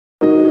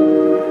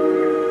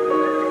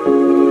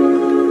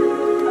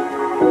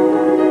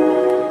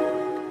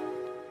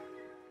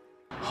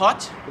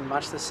hot,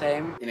 much the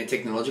same. In a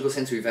technological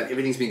sense,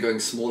 everything's been going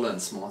smaller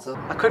and smarter.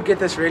 I could get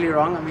this really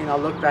wrong. I mean, I'll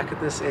look back at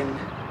this in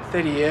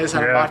 30 years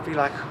and I might be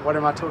like, what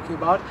am I talking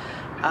about?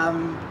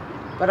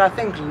 But I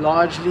think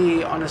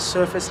largely on a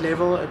surface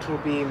level, it will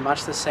be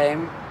much the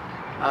same.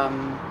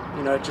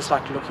 You know, just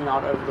like looking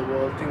out over the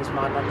world, things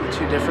might not be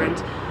too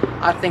different.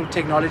 I think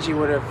technology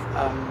would have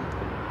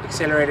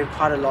accelerated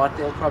quite a lot.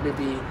 There'll probably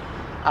be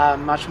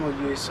much more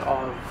use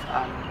of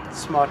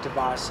smart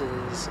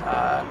devices,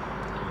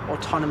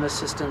 autonomous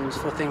systems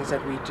for things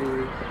that we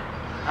do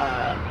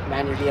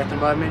manually at the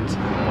moment.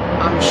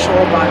 I'm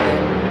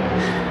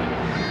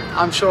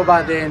sure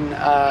by then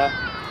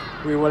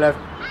we will have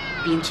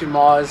been to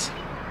Mars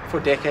for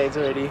decades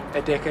already,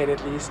 a decade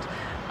at least.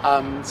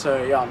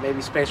 So yeah,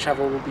 maybe space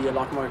travel will be a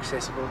lot more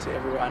accessible to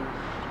everyone.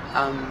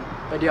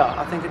 But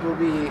yeah, I think it will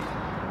be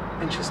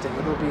interesting.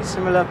 It will be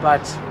similar,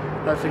 but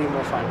hopefully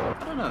more fun.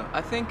 I don't know.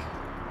 I think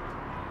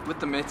with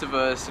the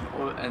metaverse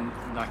and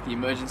like the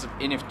emergence of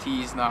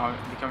NFTs now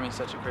becoming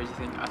such a crazy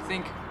thing, I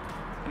think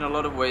in a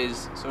lot of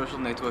ways social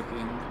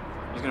networking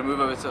is going to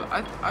move over to.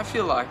 I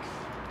feel like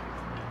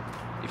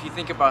if you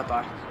think about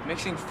like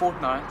mixing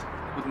Fortnite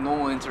with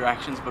normal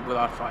interactions but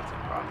without fighting,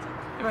 right?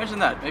 Imagine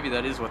that. Maybe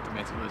that is what the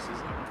metaverse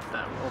is.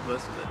 That all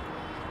versus it.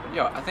 But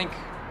yeah, I think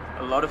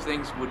a lot of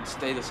things would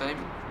stay the same,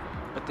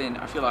 but then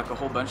I feel like a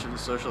whole bunch of the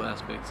social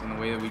aspects and the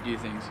way that we do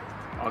things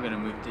are going to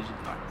move into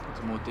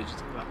more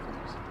digital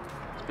platforms.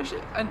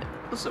 Especially, and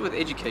also with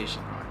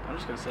education, right? I'm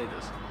just going to say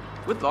this.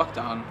 With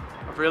lockdown,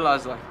 I've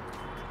realized like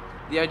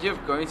the idea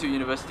of going to a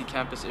university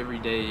campus every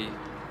day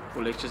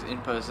for lectures in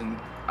person,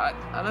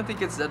 I don't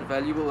think it's that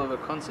valuable of a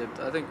concept.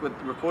 I think with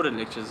recorded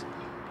lectures,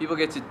 people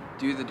get to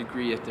do the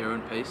degree at their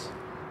own pace.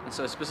 And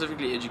so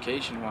specifically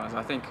education-wise,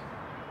 I think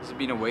this has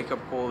been a wake-up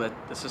call that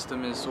the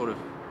system is sort of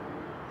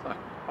like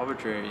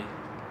arbitrary.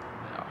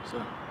 Yeah,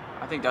 so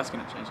I think that's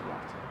going to change a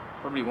lot.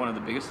 Probably one of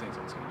the biggest things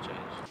that's going to change.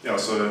 Yeah,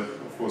 so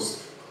of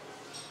course,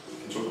 we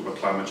can talk about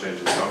climate change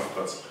and stuff,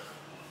 but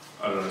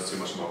I don't know too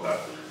much about that.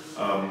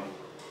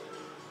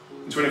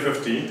 In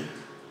 2050,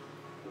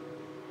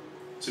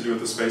 to do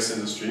with the space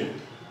industry,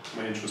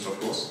 my interest of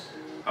course,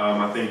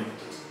 I think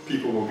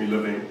people will be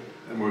living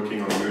and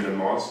working on the moon and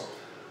Mars.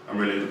 I'm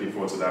really looking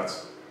forward to that.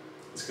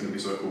 It's going to be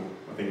so cool.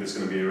 I think there's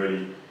going to be a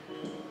really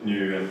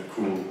new and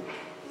cool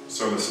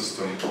solar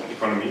system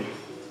economy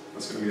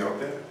that's going to be out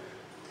there.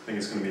 I think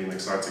it's going to be an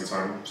exciting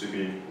time to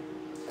be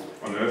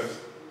on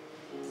Earth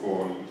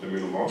or on the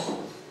moon or Mars.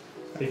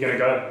 Are you going to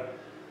go?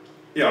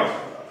 Yeah,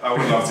 I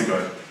would love to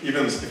go.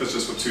 Even if it's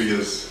just for 2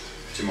 years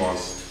to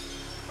Mars.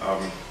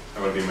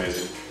 That would be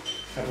amazing.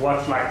 At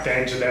what like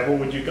danger level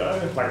would you go?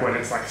 Like when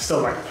it's like still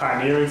like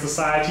pioneering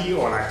society,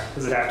 or like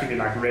does it have to be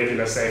like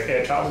regular safe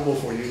air travel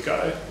before you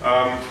go?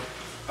 I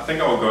think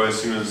I will go as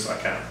soon as I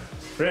can.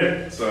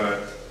 Really? So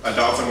I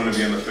doubt I'm going to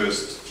be in the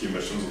first few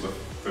missions or the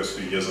first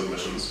few years of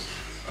missions.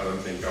 I don't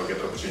think I'll get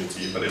the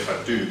opportunity, but if I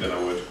do, then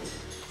I would.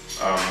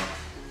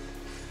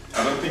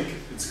 I don't think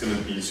it's going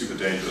to be super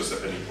dangerous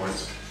at any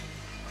point.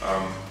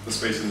 The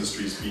space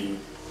industry's been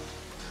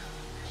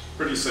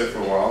pretty safe for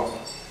a while.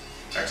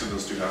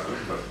 Accidents do happen,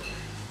 but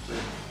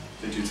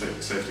they do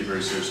take safety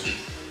very seriously.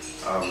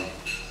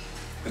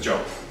 A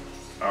job.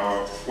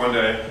 One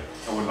day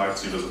I would like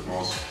to visit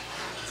Mars.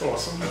 That's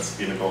awesome. That's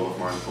been a goal of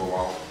mine for a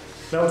while.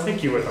 They'll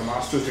take you with a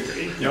master's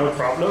degree, no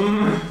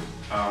problem.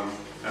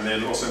 And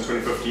then also in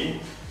 2050,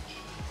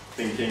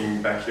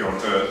 thinking back here on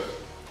Earth,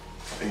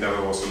 I think that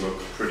will also look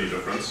pretty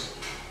different.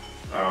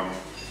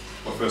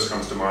 What first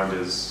comes to mind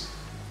is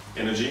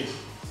energy.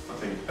 I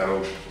think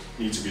that'll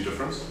need to be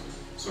different.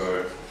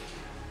 So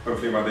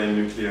hopefully by then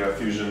nuclear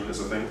fusion is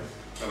a thing.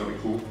 That'll be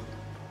cool.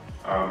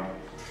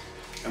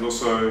 And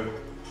also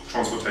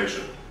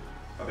transportation.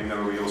 I think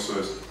that'll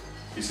also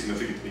be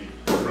significantly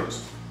different.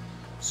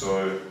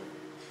 So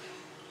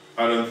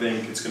I don't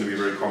think it's going to be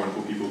very common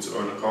for people to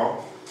own a car,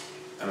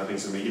 and I think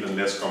it's going to be even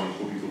less common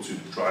for people to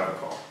drive a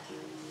car.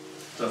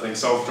 So I think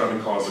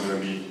self-driving cars are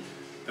going to be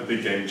a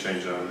big game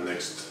changer in the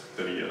next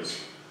 30 years.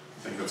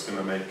 I think that's going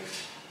to make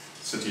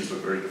cities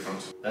look very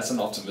different. That's an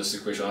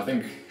optimistic question. I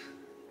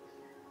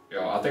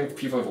think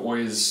people have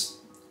always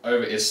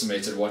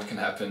overestimated what can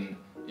happen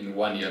in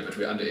 1 year, but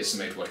we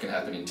underestimate what can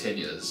happen in 10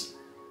 years.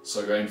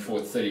 So going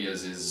forward 30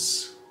 years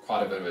is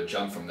quite a bit of a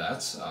jump from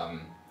that.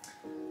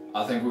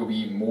 I think we'll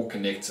be more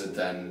connected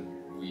than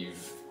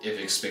we've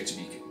ever expected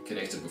to be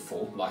connected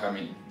before. Like, I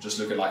mean, just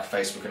look at like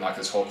Facebook and like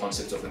this whole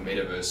concept of the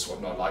metaverse,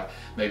 whatnot. Like,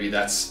 maybe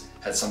that's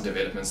had some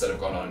developments that have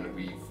gone on, and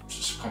we've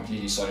just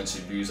completely started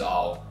to lose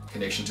our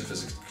connection to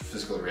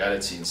physical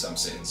reality in some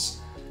sense.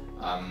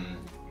 I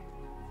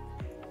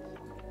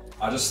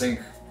just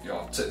think,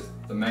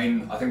 the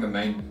main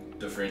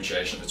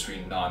differentiation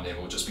between now and then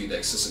will just be the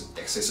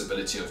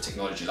accessibility of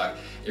technology. Like,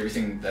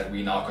 everything that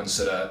we now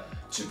consider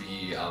to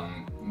be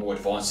more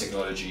advanced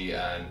technology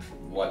and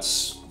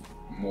what's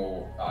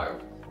more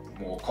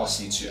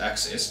costly to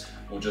access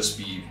will just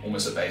be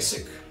almost a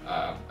basic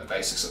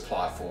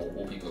supply for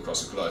all people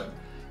across the globe.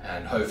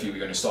 And hopefully we're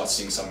going to start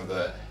seeing some of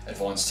the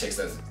advanced tech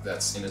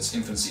that's in its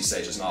infancy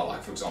stages now,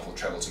 like for example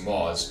travel to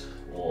Mars,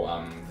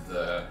 or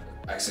the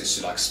access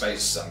to like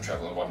space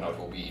travel and whatnot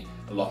will be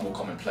a lot more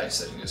commonplace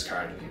than it is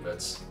currently.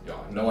 But yeah,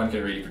 no one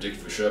can really predict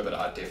for sure, but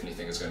I definitely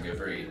think it's going to be a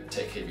very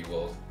tech-heavy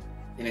world.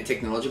 In a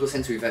technological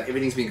sense,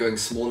 everything's been going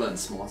smaller and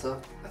smarter.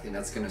 I think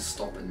that's going to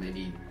stop and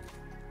maybe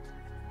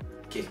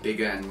get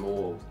bigger and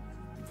more.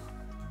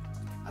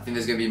 I think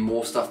there's going to be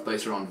more stuff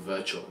based around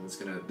virtual. It's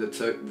going to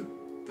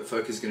the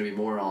focus is going to be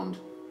more around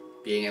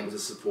being able to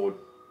support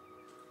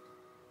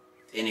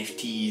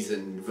NFTs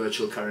and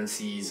virtual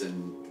currencies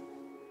and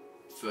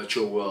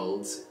virtual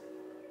worlds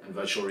and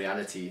virtual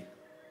reality,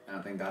 and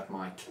I think that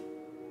might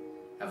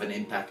have an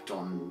impact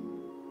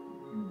on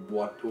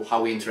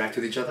how we interact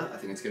with each other. I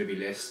think it's going to be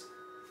less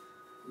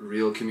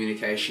real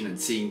communication and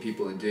seeing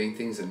people and doing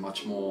things, and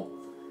much more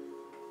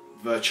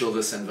virtual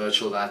this and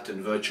virtual that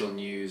and virtual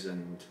news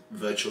and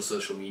virtual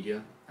social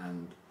media.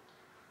 And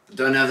I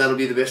don't know if that'll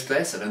be the best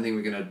place. I don't think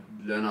we're going to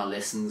learn our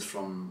lessons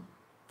from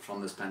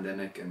this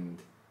pandemic and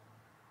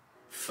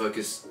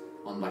focus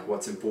on like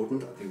what's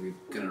important. I think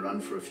we're going to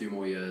run for a few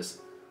more years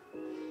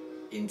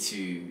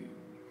into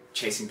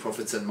chasing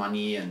profits and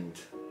money and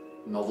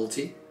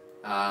novelty,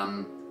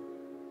 and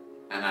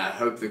I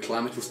hope the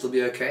climate will still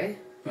be okay,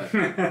 but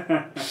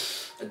I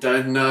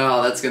don't know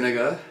how that's going to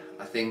go.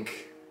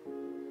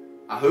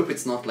 I hope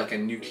it's not like a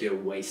nuclear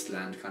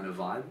wasteland kind of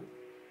vibe.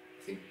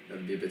 I think that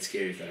would be a bit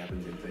scary if that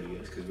happens in 30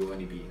 years, because we'll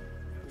only be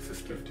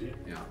 50.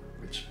 Yeah,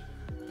 which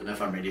I don't know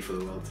if I'm ready for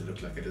the world to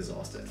look like a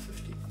disaster at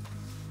 50.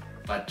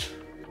 But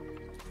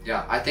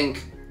yeah, I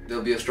think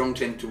there'll be a strong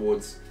trend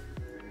towards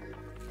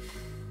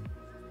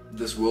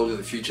this world of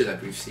the future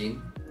that we've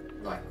seen,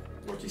 like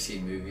what you see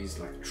in movies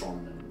like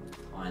Tron and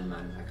Iron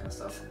Man, that kind of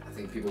stuff. I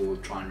think people will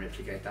try and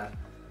replicate that,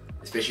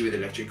 especially with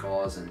electric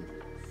cars and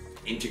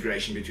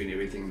integration between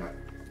everything, like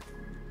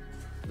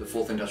the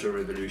fourth industrial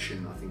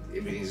revolution. I think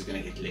everything is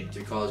going to get electric.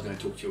 Your car is going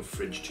to talk to your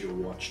fridge, to your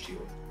watch, to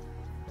your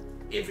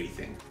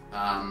everything.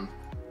 And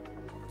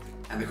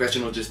the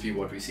question will just be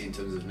what we see in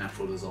terms of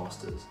natural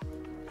disasters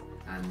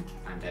and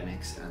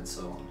pandemics and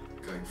so on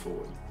going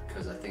forward,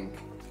 because I think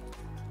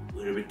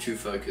we're a bit too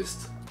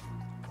focused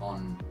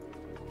on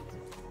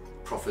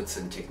profits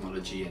and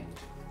technology and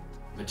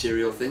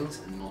material things,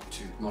 and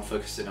not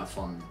focused enough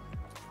on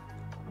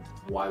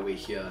why we're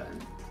here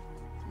and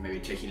maybe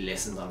taking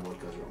lessons on what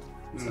goes wrong.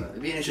 So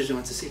it'd be an interesting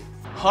one to see.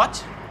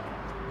 Hot.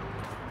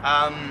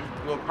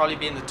 We'll probably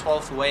be in the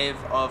 12th wave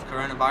of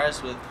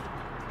coronavirus with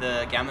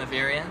the Gamma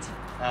variant.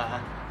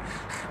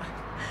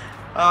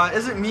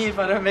 Is it me if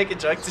I don't make a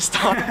joke to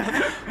start?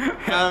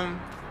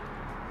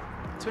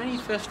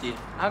 2050.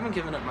 I haven't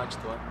given it much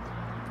thought.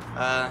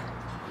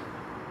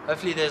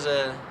 Hopefully there's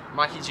a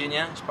Mikey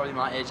Jr. He's probably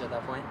my age at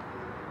that point.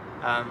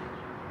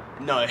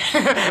 No.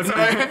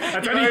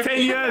 That's only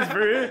 10 years,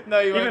 bro. No,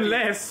 you even won't be.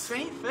 less.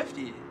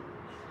 2050.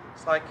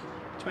 It's like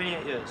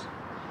 28 years.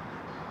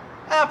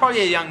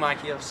 Probably a young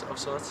Mikey of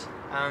sorts.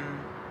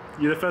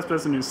 You're the first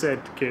person who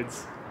said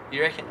kids.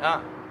 You reckon?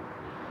 I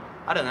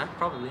don't know.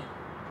 Probably.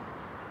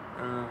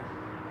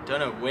 Don't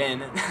know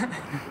when.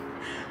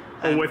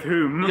 Or with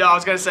whom? Yeah, I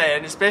was gonna say,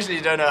 and especially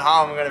don't know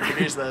how I'm gonna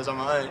produce those on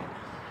my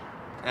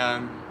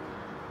own.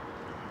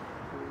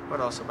 What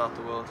else about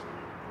the world?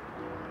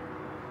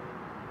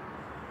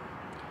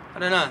 I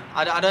don't know.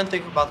 I don't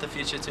think about the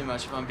future too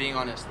much, if I'm being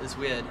honest. It's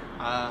weird.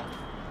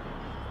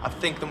 I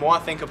think the more I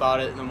think about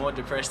it, the more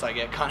depressed I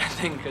get, kind of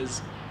thing,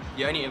 because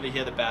you only ever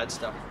hear the bad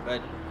stuff.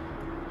 But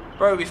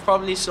bro, we've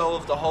probably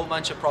solved a whole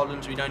bunch of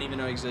problems we don't even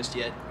know exist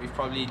yet. We've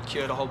probably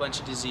cured a whole bunch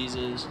of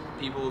diseases.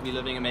 People will be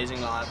living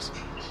amazing lives.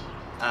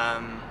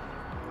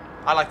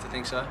 I like to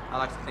think so. I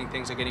like to think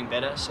things are getting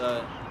better,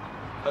 so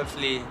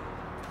hopefully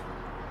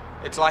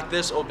it's like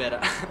this or better.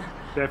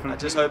 Definitely. I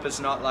just hope it's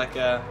not like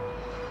a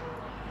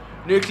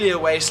nuclear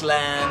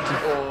wasteland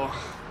or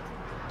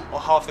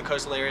half the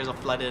coastal areas are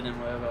flooded and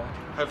whatever.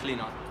 Hopefully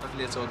not.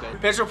 Hopefully it's all good.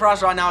 Petrol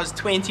price right now is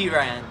 20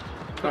 Rand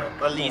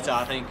a litre,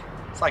 I think.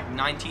 It's like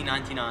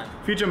 19.99.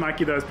 Future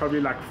Mikey though is probably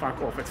like, fuck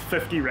off, it's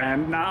 50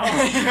 Rand now.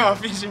 Yeah,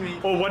 future me.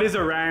 Or what is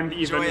a Rand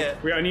even? Enjoy it.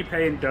 We only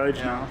pay in Doge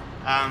now.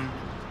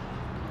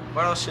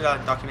 What else should I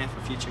document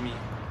for future me?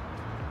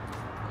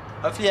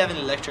 Hopefully I have an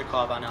electric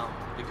car by now,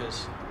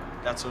 because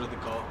that's sort of the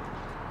goal.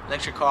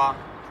 Electric car,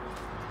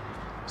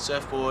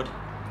 surfboard,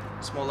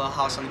 small little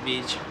house on the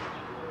beach,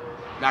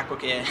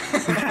 MacBook Air.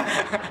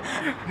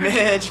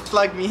 Mitch,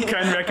 plug me in.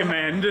 Can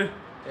recommend.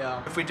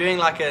 Yeah. If we're doing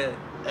like a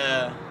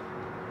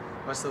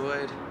what's the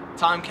word?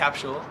 Time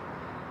capsule,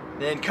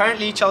 then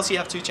currently Chelsea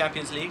have 2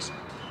 Champions Leagues.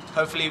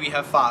 Hopefully we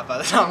have 5 by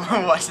the time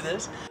I watch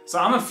this. So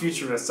I'm a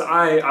futurist, so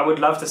I would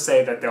love to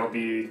say that there'll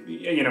be,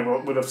 you know,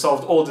 we would have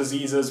solved all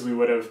diseases, we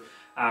would have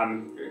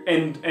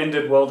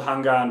ended world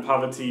hunger and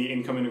poverty,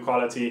 income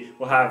inequality,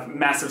 we'll have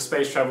massive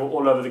space travel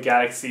all over the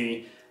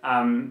galaxy.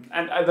 And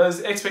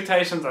those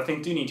expectations, I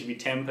think, do need to be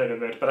tempered a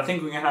bit, but I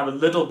think we're going to have a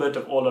little bit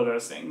of all of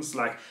those things.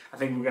 Like, I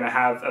think we're going to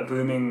have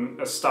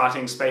a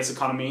starting space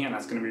economy, and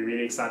that's going to be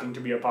really exciting to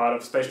be a part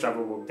of. Space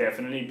travel will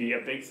definitely be a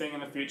big thing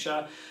in the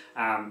future.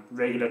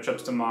 Regular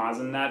trips to Mars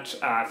and that,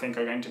 I think,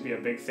 are going to be a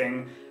big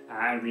thing.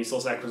 and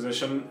resource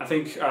acquisition. I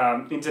think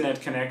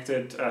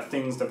internet-connected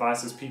things,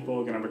 devices, people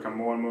are going to become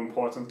more and more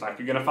important. Like,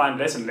 you're going to find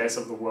less and less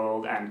of the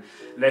world and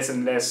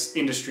less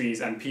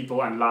industries and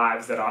people and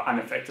lives that are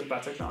unaffected by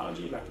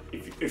technology. Like,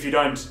 if you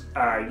don't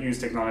use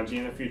technology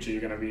in the future,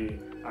 you're going to be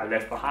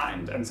left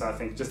behind. And so I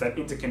think just that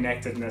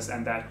interconnectedness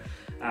and that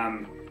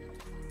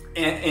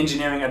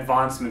engineering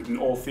advancement in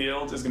all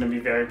fields is going to be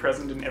very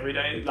present in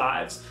everyday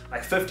lives.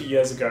 Like 50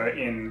 years ago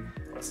in,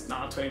 what's it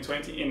now,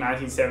 2020, in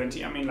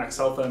 1970, I mean, like,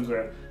 cell phones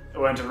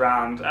weren't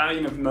around,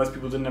 you know, most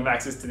people didn't have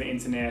access to the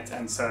internet,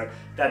 and so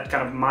that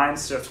kind of mind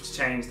shift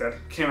change that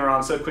came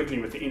around so quickly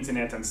with the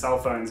internet and cell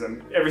phones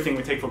and everything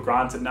we take for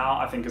granted now,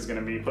 I think is going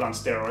to be put on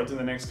steroids in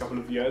the next couple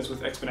of years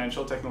with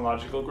exponential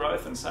technological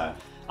growth. And so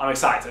I'm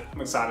excited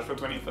for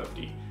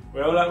 2050.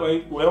 Where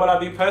will I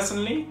be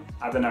personally?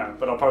 I don't know,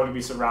 but I'll probably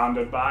be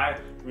surrounded by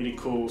really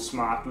cool,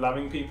 smart,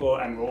 loving people,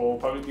 and we'll all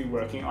probably be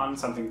working on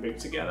something big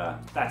together.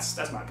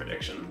 That's my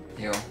prediction.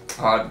 Yeah,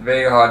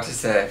 very hard to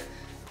say.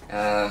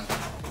 I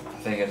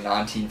think in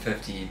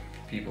 1950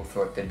 people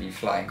thought there'd be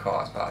flying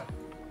cars by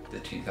the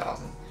 2000s,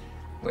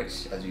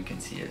 which, as you can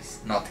see, is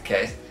not the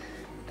case.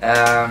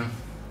 I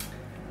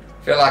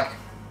feel like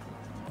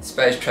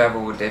space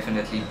travel will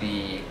definitely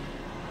be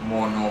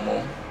more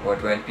normal, or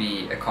it won't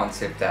be a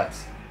concept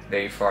that's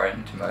very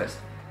foreign to most.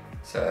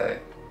 So,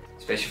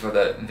 especially for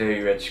the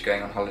very rich,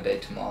 going on holiday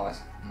to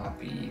Mars might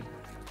be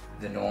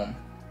the norm.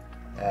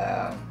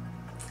 Yeah,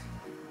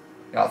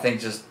 I think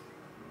just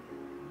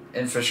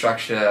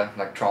infrastructure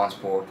like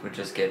transport would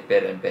just get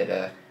better and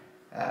better.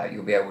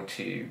 You'll be able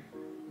to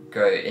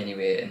go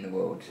anywhere in the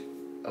world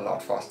a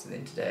lot faster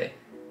than today.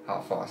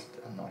 How fast,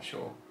 I'm not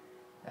sure.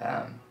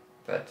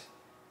 But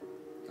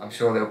I'm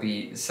sure there'll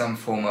be some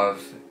form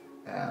of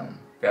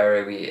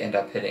barrier we end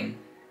up hitting,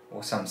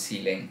 or some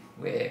ceiling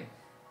where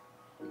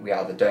we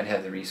either don't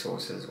have the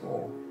resources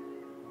or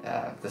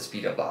the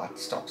speed of light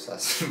stops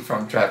us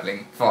from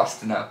traveling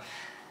fast enough.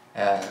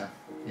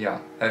 Yeah,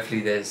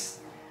 hopefully there's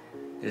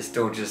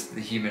still just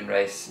the human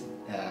race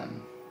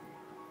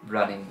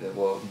running the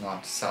world,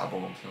 not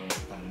cyborgs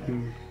or, I don't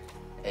know,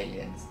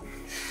 aliens.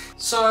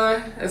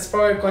 So, it's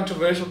probably a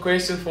controversial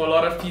question for a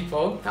lot of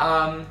people.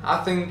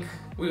 I think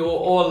we will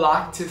all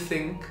like to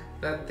think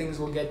that things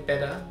will get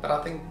better, but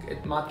I think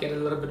it might get a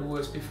little bit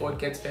worse before it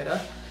gets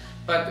better.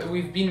 But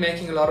we've been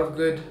making a lot of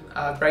good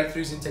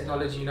breakthroughs in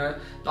technology, you know,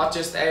 not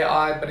just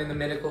AI, but in the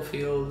medical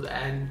field.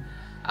 And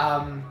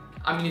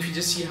I mean, if you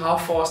just see how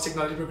fast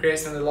technology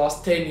progressed in the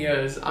last 10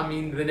 years, I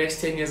mean, the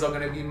next 10 years are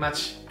going to be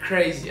much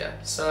crazier.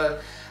 So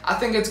I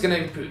think it's going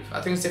to improve.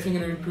 I think it's definitely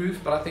going to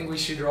improve, but I think we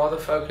should rather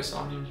focus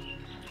on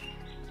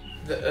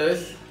the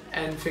Earth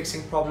and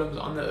fixing problems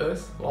on the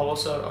Earth, while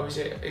also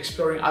obviously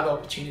exploring other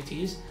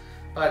opportunities.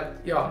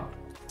 But yeah,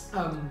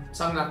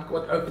 something like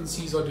what Open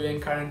Seas are doing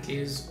currently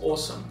is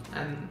awesome.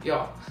 And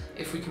yeah,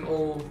 if we can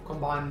all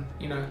combine,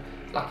 you know,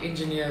 like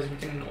engineers, we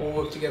can all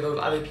work together with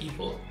other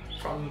people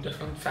from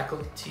different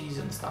faculties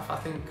and stuff. I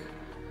think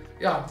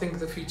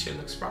the future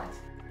looks bright.